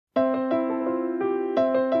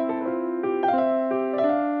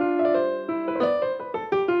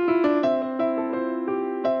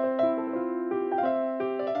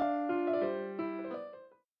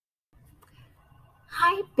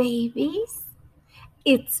babies.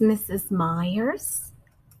 It's Mrs. Myers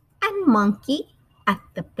and Monkey at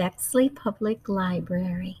the Bexley Public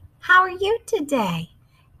Library. How are you today?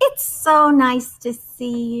 It's so nice to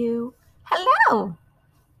see you. Hello.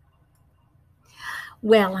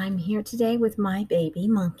 Well, I'm here today with my baby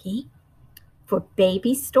Monkey for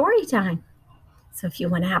baby story time. So if you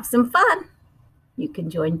want to have some fun, you can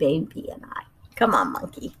join baby and I. Come on,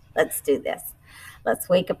 Monkey. Let's do this. Let's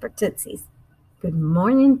wake up our tootsies. Good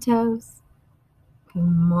morning, Toes. Good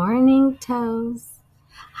morning, Toes.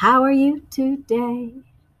 How are you today?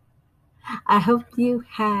 I hope you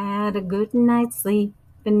had a good night's sleep,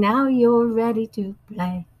 and now you're ready to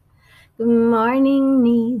play. Good morning,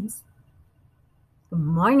 knees. Good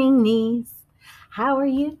morning, knees. How are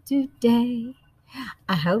you today?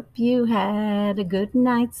 I hope you had a good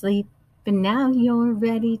night's sleep, and now you're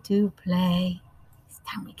ready to play. This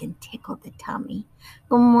time we can tickle the tummy.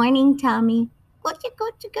 Good morning, tummy.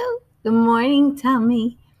 Go. Good morning,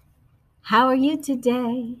 tummy. How are you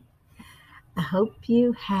today? I hope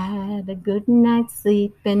you had a good night's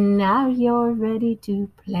sleep and now you're ready to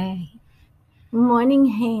play. Morning,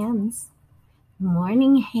 hands.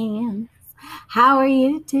 Morning, hands. How are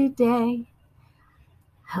you today?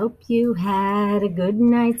 Hope you had a good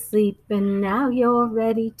night's sleep and now you're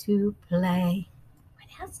ready to play.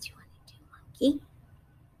 What else do you want to do, Monkey?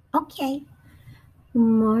 Okay. Good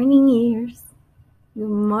morning, ears. Good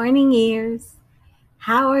morning, ears.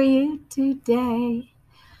 How are you today?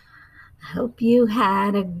 I hope you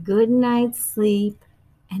had a good night's sleep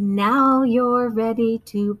and now you're ready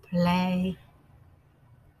to play.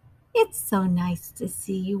 It's so nice to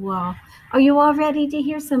see you all. Are you all ready to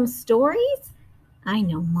hear some stories? I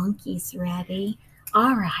know Monkey's ready.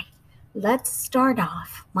 All right, let's start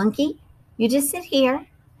off. Monkey, you just sit here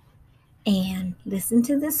and listen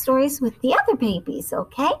to the stories with the other babies,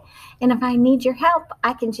 okay? And if I need your help,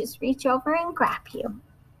 I can just reach over and grab you.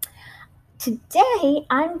 Today,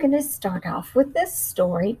 I'm going to start off with this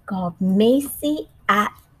story called Maisy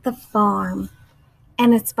at the Farm,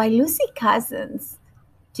 and it's by Lucy Cousins.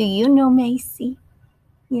 Do you know Maisy?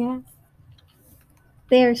 Yes.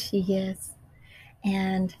 There she is.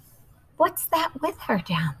 And what's that with her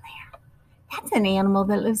down there? That's an animal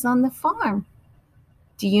that lives on the farm.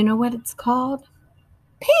 Do you know what it's called?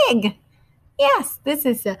 Pig. Yes, this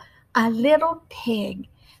is a little pig.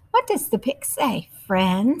 What does the pig say?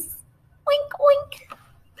 Friends? Wink, wink.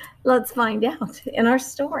 Let's find out in our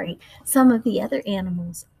story some of the other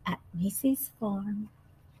animals at Maisy's farm.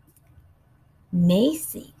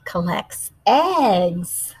 Maisy collects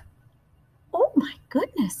eggs. Oh my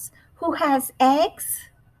goodness, who has eggs?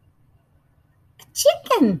 A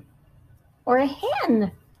chicken or a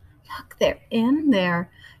hen. Look, they're in their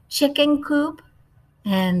chicken coop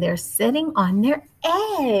and they're sitting on their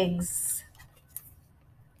eggs.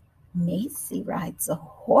 Maisy rides a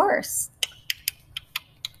horse.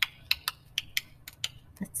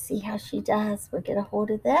 Let's see how she does. We'll get a hold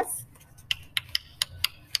of this.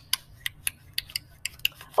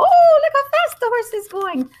 Oh, look how fast the horse is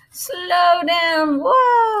going. Slow down.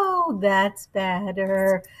 Whoa, that's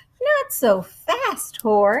better. Not so fast,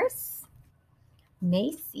 horse.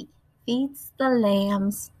 Maisy feeds the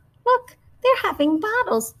lambs. Look, they're having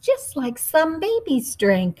bottles just like some babies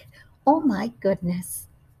drink. Oh my goodness.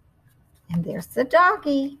 And there's the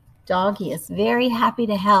doggy. Doggy is very happy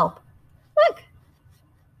to help. Look,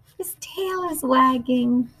 his tail is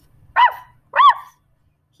wagging. Ruff, ruff.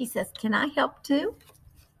 He says, can I help too?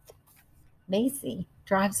 Maisy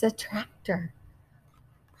drives a tractor.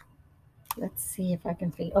 Let's see if I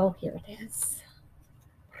can figure. Oh, here it is.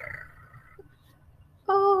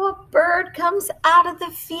 Oh, a bird comes out of the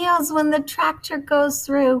fields when the tractor goes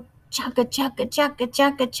through. Chugga, chugga, chugga,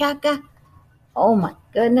 chugga, chugga. Oh my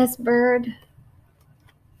goodness, bird.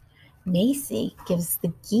 Maisy gives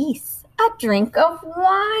the geese a drink of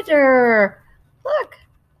water. Look,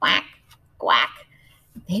 quack, quack.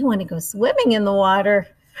 They want to go swimming in the water.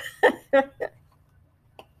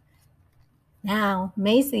 Now,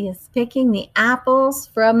 Maisy is picking the apples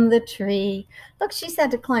from the tree. Look, she's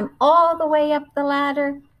had to climb all the way up the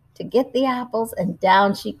ladder to get the apples, and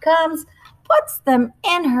down she comes, puts them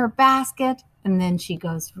in her basket, and then she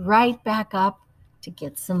goes right back up to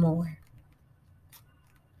get some more.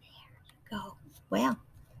 There you go. Well,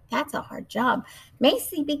 that's a hard job.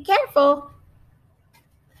 Maisy, be careful.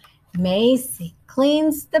 Maisy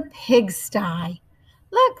cleans the pigsty.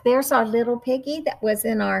 Look, there's our little piggy that was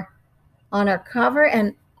on our cover.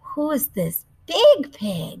 And who is this big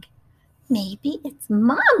pig? Maybe it's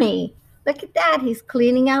Mommy. Look at that. He's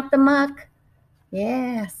cleaning out the muck.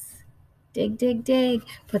 Yes. Dig, dig, dig.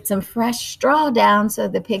 Put some fresh straw down so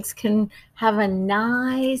the pigs can have a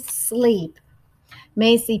nice sleep.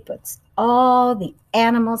 Maisy puts all the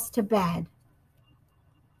animals to bed.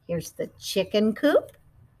 Here's the chicken coop.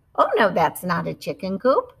 Oh, no, that's not a chicken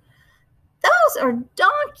coop. Those are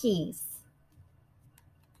donkeys.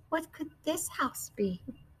 What could this house be?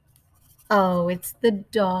 Oh, it's the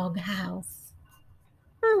dog house.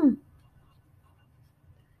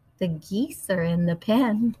 The geese are in the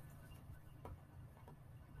pen.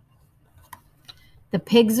 The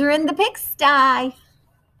pigs are in the pigsty.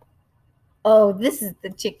 Oh, this is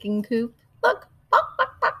the chicken coop. Look, buck,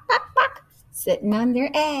 buck, buck, buck, buck, sitting on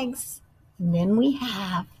their eggs. And then we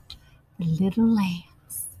have the little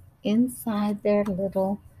lambs inside their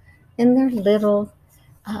little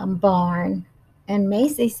barn. And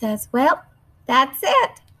Maisy says, well, that's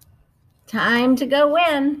it. Time to go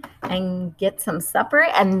in and get some supper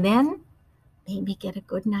and then maybe get a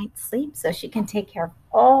good night's sleep so she can take care of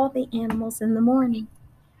all the animals in the morning.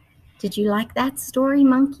 Did you like that story,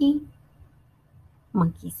 Monkey?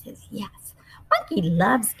 Monkey says yes. Monkey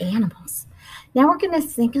loves animals. Now we're going to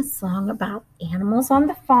sing a song about animals on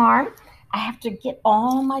the farm. I have to get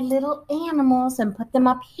all my little animals and put them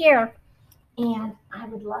up here. And I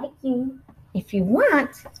would like you, if you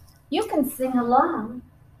want, you can sing along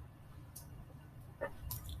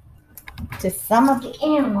to some of the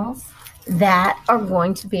animals that are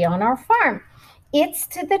going to be on our farm. It's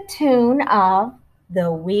to the tune of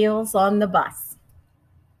The Wheels on the Bus.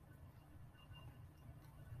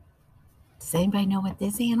 Does anybody know what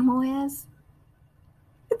this animal is?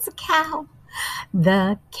 It's a cow.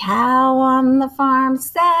 The cow on the farm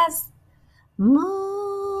says,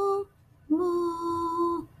 moo,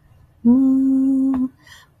 moo, moo,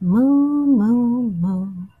 moo, moo,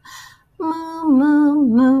 moo. Moo, moo,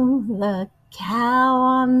 moo, the cow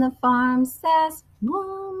on the farm says,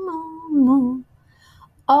 moo, moo, moo,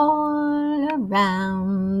 all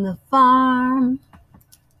around the farm.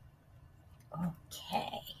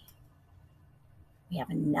 Okay. We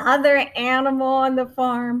have another animal on the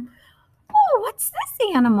farm. Oh, what's this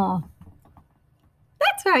animal?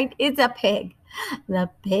 That's right, it's a pig. The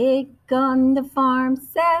pig on the farm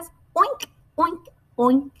says, oink, oink,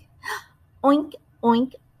 oink, oink,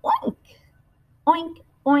 oink, oink. Oink,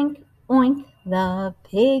 oink, oink. The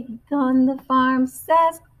pig on the farm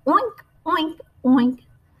says, oink, oink, oink,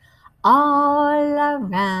 all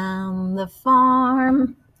around the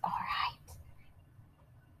farm. All right.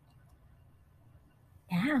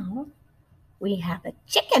 Now we have a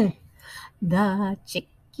chicken. The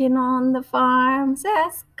chicken on the farm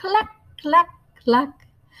says, cluck, cluck, cluck,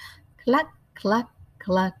 cluck, cluck,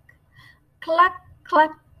 cluck, cluck,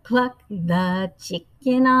 cluck, cluck. The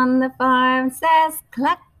chicken on the farm says,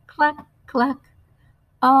 cluck, cluck, cluck,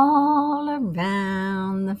 all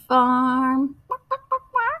around the farm.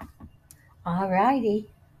 All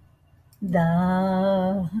righty.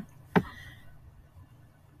 The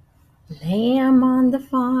lamb on the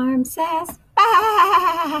farm says,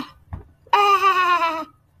 baa, baa,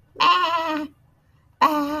 baa,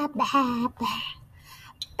 baa, baa, baa.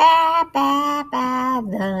 Baa, baa, baa,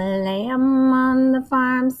 the lamb on the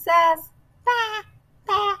farm says, baa,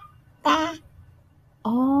 baa, baa,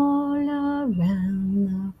 all around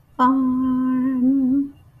the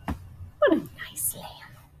farm. What a nice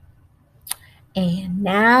lamb. And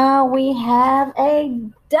now we have a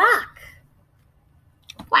duck.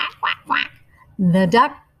 Quack, quack, quack. The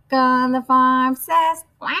duck on the farm says,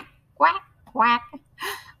 quack, quack, quack,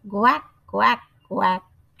 quack, quack, quack,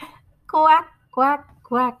 quack, quack,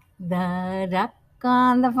 quack. The duck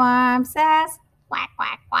on the farm says, quack,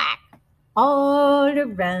 quack, quack, all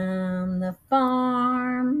around the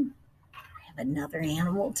farm. I have another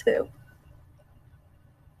animal too.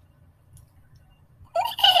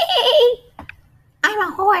 Hey, I'm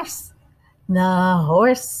a horse. The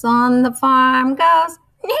horse on the farm goes,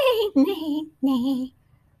 neigh, neigh, neigh,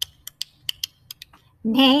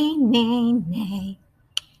 neigh, neigh, neigh.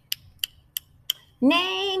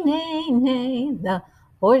 Neigh, neigh, neigh, the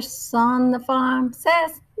horse on the farm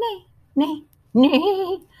says, neigh, neigh,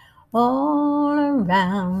 neigh, all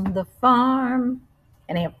around the farm.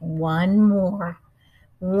 And I have one more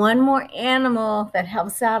animal that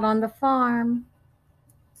helps out on the farm.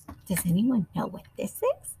 Does anyone know what this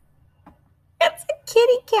is? It's a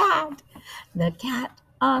kitty cat. The cat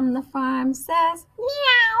on the farm says,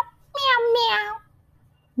 meow, meow,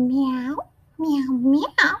 meow, meow, meow,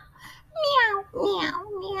 meow. Meow, meow,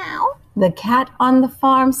 meow. The cat on the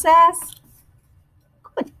farm says,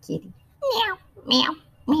 good kitty. Meow, meow,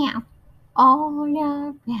 meow. All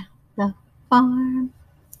around the farm.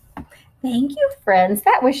 Thank you, friends.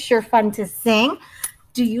 That was sure fun to sing.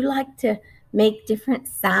 Do you like to make different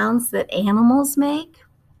sounds that animals make?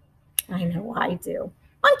 I know I do.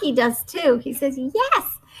 Monkey does too. He says,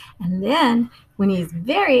 yes. And then when he's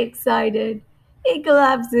very excited, he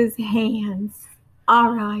claps his hands.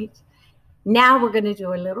 All right. Now we're going to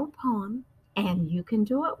do a little poem, and you can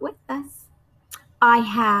do it with us. I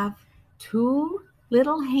have two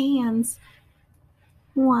little hands.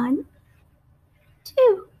 1,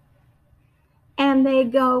 2. And they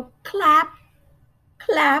go clap,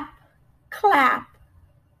 clap, clap.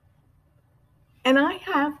 And I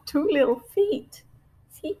have two little feet.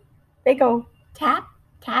 See, they go tap,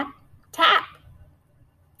 tap, tap.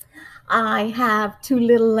 I have two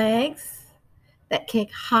little legs that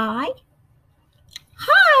kick high.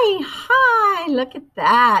 Hi, hi, look at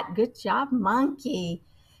that. Good job, monkey.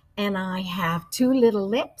 And I have two little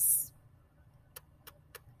lips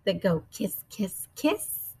that go kiss, kiss,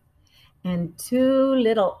 kiss. And two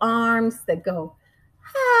little arms that go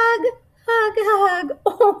hug, hug, hug.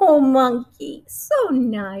 Oh, monkey, so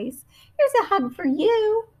nice. Here's a hug for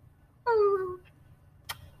you.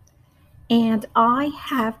 And I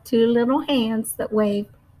have two little hands that wave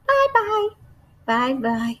bye-bye,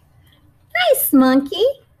 bye-bye. Nice, monkey.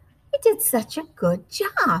 You did such a good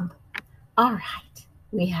job. All right,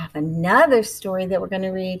 we have another story that we're going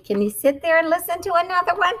to read. Can you sit there and listen to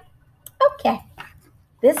another one? Okay.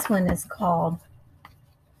 This one is called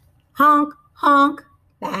Honk, Honk,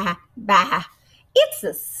 Baa, Baa. It's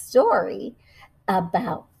a story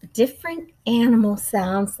about different animal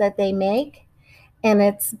sounds that they make, and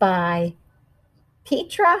it's by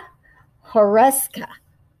Petr Horáček.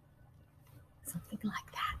 Something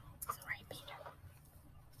like that. Sorry, Peter.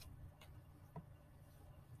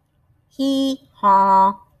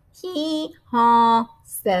 Hee-haw,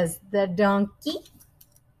 says the donkey.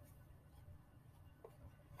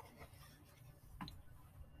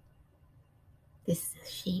 This is a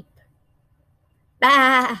sheep.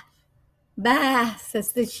 Baa, baa,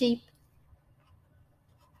 says the sheep.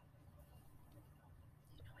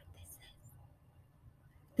 You know what this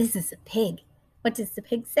is? This is a pig. What does the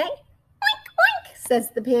pig say? Oink, oink, says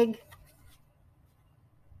the pig.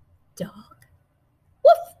 Dog.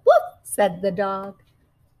 Woof, woof, said the dog.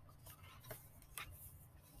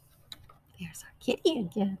 There's our kitty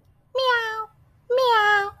again. Meow,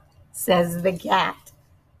 meow, says the cat.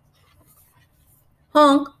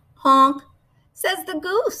 Honk, honk, says the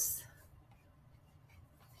goose.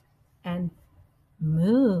 And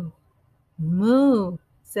moo, moo,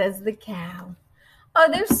 says the cow. Oh,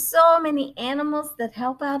 there's so many animals that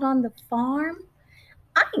help out on the farm.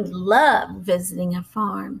 I love visiting a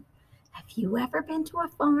farm. Have you ever been to a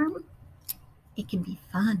farm? It can be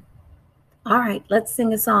fun. All right, let's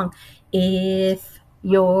sing a song. If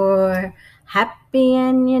you're happy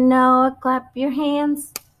and you know it, clap your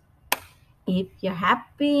hands. If you're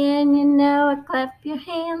happy and you know it, clap your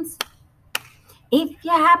hands. If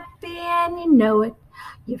you're happy and you know it,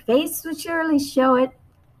 your face will surely show it.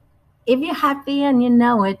 If you're happy and you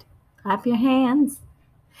know it, clap your hands.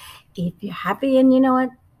 If you're happy and you know it,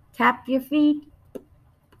 tap your feet.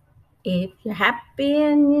 If you're happy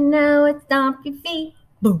and you know it, stomp your feet.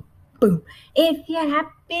 Boom, boom. If you're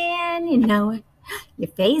happy and you know it, your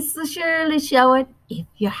face will surely show it. If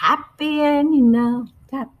you're happy and you know,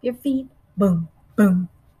 tap your feet. Boom, boom.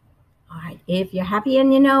 All right, if you're happy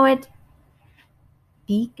and you know it,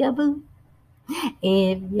 peekaboo.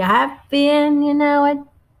 If you're happy and you know it,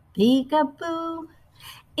 peekaboo.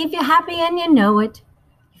 If you're happy and you know it,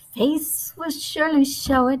 your face will surely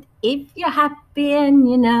show it. If you're happy and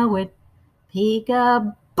you know it,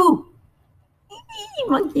 peekaboo.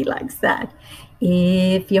 Monkey likes that.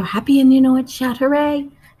 If you're happy and you know it, shout hooray.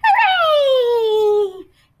 Hooray!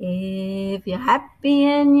 If you're happy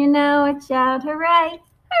and you know it, shout hooray.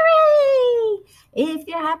 Hooray! If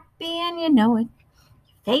you're happy and you know it,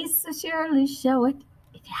 your face will surely show it.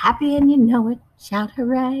 If you're happy and you know it, shout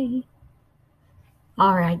hooray.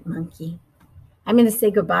 All right, monkey. I'm going to say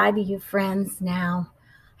goodbye to you friends now.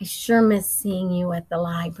 I sure miss seeing you at the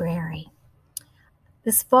library.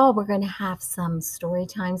 This fall, we're going to have some story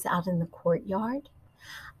times out in the courtyard.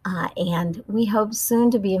 And we hope soon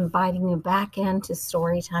to be inviting you back into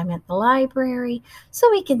story time at the library so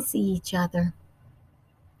we can see each other.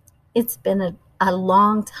 It's been a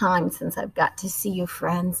long time since I've got to see you,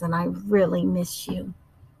 friends, and I really miss you.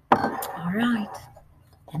 All right.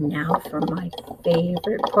 And now for my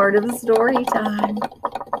favorite part of the story time.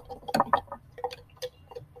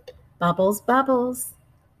 Bubbles, bubbles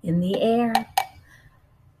in the air.